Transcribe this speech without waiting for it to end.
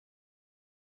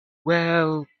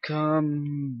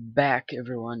Welcome back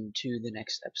everyone to the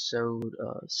next episode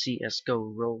of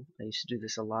CSGO Roll. I used to do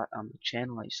this a lot on the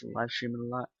channel, I used to live stream it a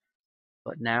lot,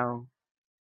 but now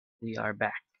we are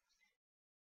back.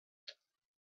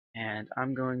 And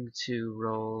I'm going to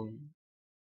roll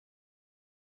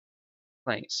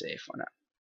playing it safe, why not?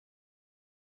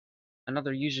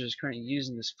 Another user is currently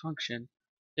using this function.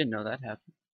 Didn't know that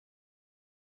happened.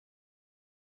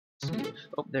 See if,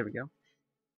 oh, there we go.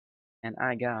 And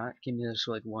I got, give me this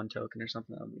like 1 token or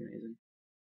something, that would be amazing.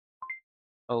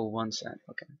 Oh, 1 cent,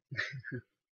 okay.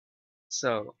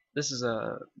 So, this is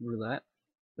a roulette,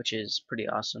 which is pretty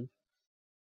awesome.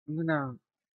 I'm gonna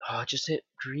just hit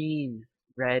green,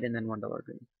 red, and then $1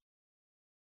 green.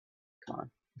 Come on.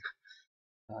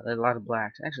 There's a lot of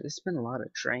blacks. Actually, it's been a lot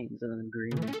of trains and then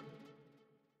green.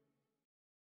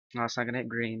 No, it's not gonna hit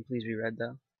green. Please be red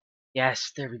though.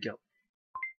 Yes, there we go.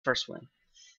 First win.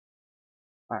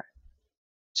 Alright.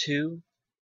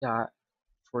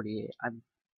 2.48. I'm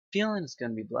feeling it's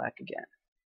gonna be black again.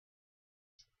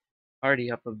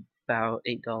 Already up about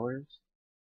 $8.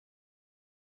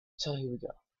 So here we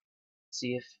go.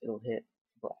 See if it'll hit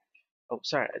black. Oh,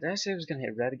 sorry. Did I say it was gonna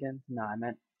hit red again? No, I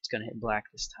meant it's gonna hit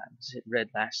black this time. It hit red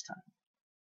last time.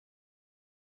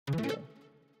 Here we go.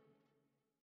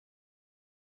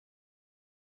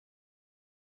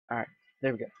 Alright,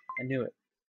 there we go. I knew it.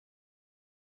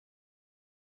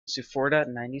 So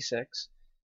 4.96.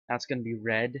 Now it's going to be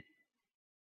red,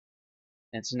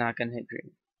 and it's not going to hit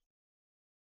green.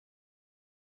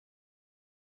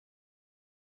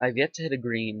 I've yet to hit a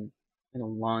green in a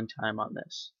long time on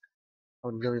this. I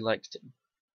would really like to.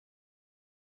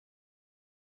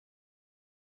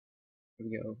 Here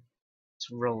we go.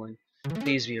 It's rolling.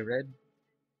 Please be a red.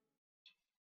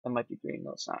 That might be green.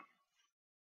 No, it's not.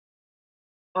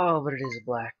 Oh, but it is a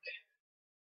black.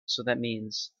 So that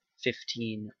means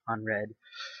 15 on red.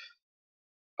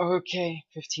 Okay,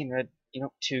 15 red. You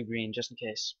know, 2 green, just in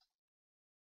case.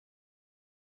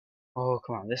 Oh,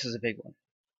 come on. This is a big one.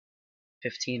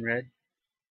 15 red.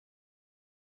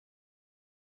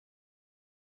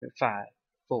 5,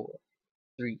 4,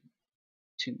 3,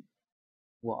 2,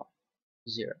 1,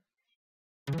 0.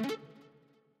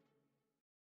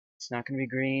 It's not going to be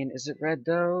green. Is it red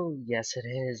though? Yes, it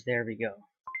is. There we go.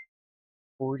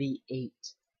 48.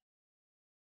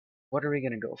 What are we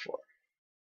going to go for?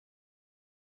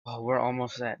 Oh, we're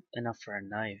almost at enough for a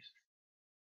knife.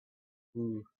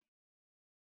 Ooh.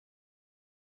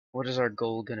 What is our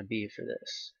goal going to be for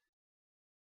this?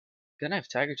 Gonna have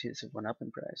tiger tooths have went up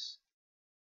in price.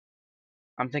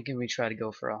 I'm thinking we try to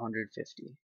go for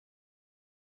 150.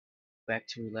 Back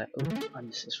to roulette. Oh, I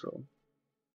missed this roll.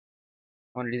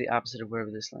 I want to do the opposite of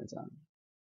wherever this lands on.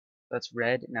 That's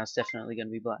red. Now it's definitely going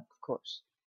to be black, of course.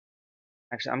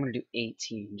 Actually, I'm going to do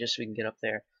 18 just so we can get up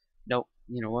there. Nope.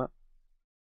 You know what?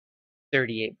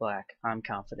 38 black. I'm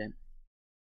confident.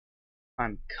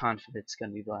 I'm confident it's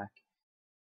going to be black.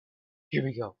 Here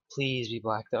we go. Please be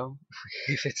black though.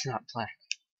 If it's not black.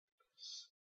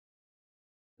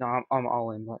 No, I'm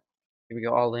all in black. Here we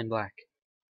go. All in black.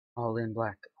 All in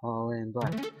black. All in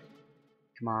black.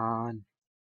 Come on.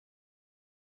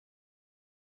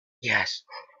 Yes.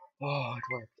 Oh, it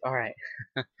worked. Alright.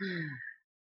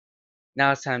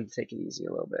 Now it's time to take it easy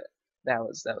a little bit. That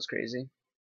was crazy.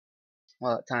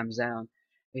 Well, it time's down.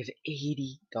 We have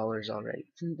 $80 already.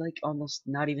 From like almost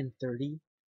not even 30.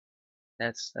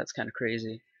 That's kind of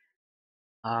crazy.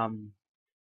 Wow.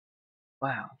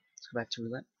 Let's go back to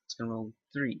roulette. It's gonna roll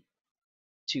 3,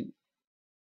 2,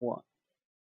 1,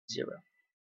 0.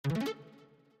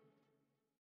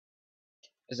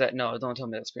 Is that no? Don't tell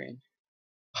me that's green.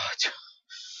 Of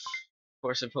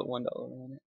course, I put $1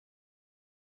 on it.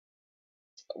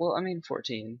 Well, I mean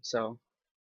 14, so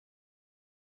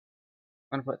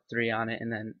I'm gonna put 3 on it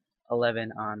and then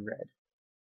 11 on red.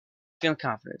 Feeling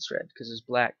confident it's red because it's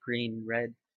black, green,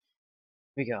 red.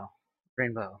 Here we go.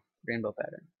 Rainbow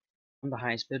pattern. I'm the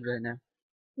highest bid right now.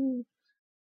 Oh,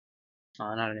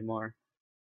 not anymore.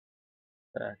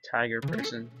 The tiger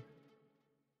person.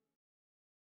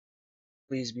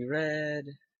 Please be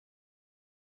red.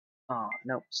 Oh,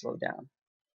 nope, slow down.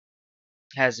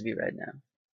 Has to be red now.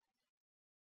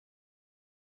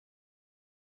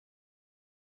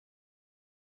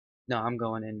 No, I'm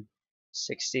going in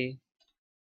 60.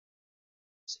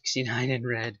 69 in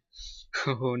red.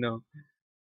 Oh no.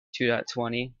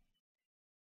 2.20.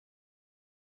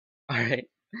 Alright.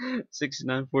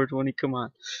 69, 420, come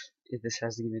on. This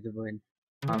has to give me the win.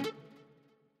 I'm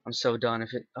so done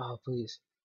if it. Oh, please.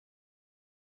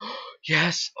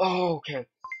 Yes! Oh, okay.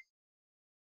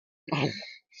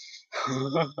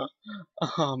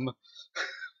 um.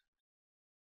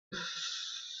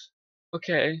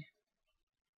 Okay.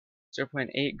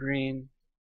 0.8 green,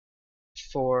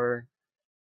 4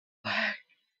 black.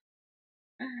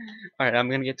 Alright, I'm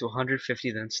gonna get to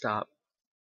 150 then stop.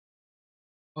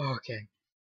 Okay.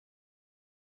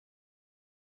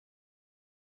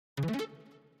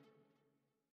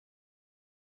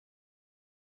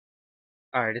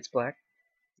 Alright, it's black.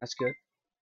 That's good.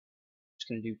 Just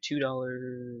gonna do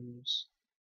 $2.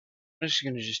 I'm just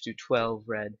gonna do 12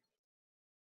 red.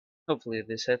 Hopefully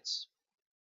this hits.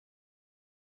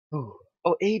 Ooh.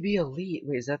 Oh, AB Elite.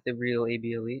 Wait, is that the real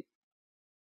AB Elite?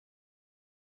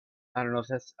 I don't know if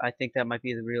that's. I think that might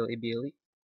be the real AB Elite.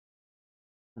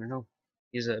 I don't know.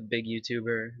 He's a big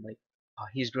YouTuber. Like, oh,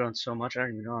 he's grown so much. I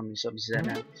don't even know how many subs he's at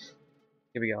now.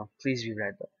 Here we go. Please be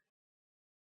red, though.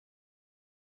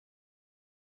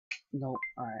 No.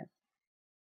 Alright.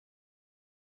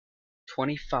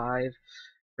 25.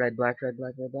 Red, black, red,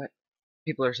 black, red, black.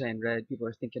 People are saying red. People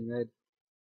are thinking red.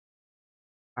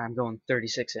 I'm going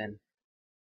 36 in.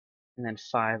 And then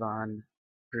 5 on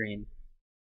green.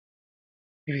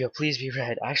 Here we go. Please be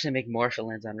red. I actually make more if it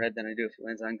lands on red than I do if it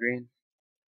lands on green.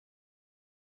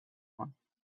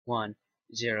 1,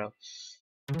 0.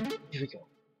 Here we go.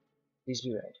 Please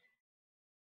be red.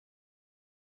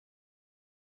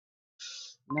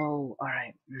 No.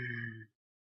 Alright.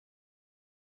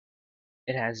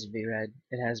 It has to be red.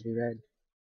 It has to be red.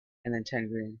 And then 10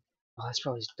 green. Oh, that's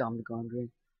probably dumb to go on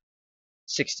green.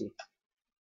 60.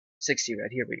 60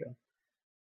 red. Here we go.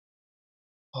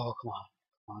 Oh, come on.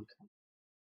 Come on, come on.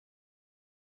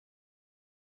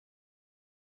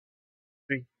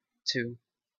 3, 2,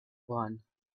 1,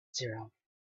 0.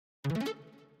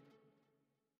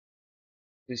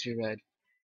 Please be red.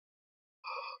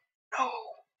 No!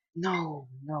 No!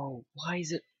 No! Why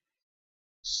is it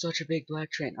such a big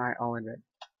black train? Alright, all in red.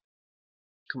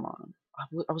 Come on. I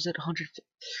was at 150.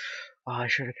 Oh, I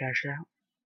should have cashed out.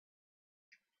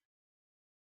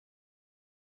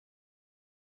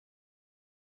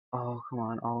 Oh, come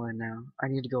on, all in now. I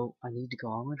need to go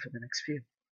all in for the next few.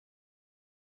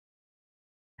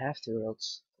 I have to, or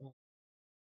else.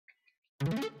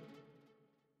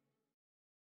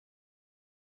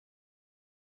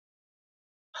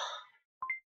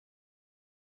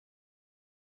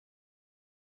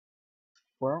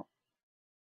 Well,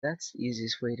 that's the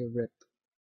easiest way to rip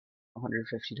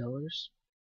 $150.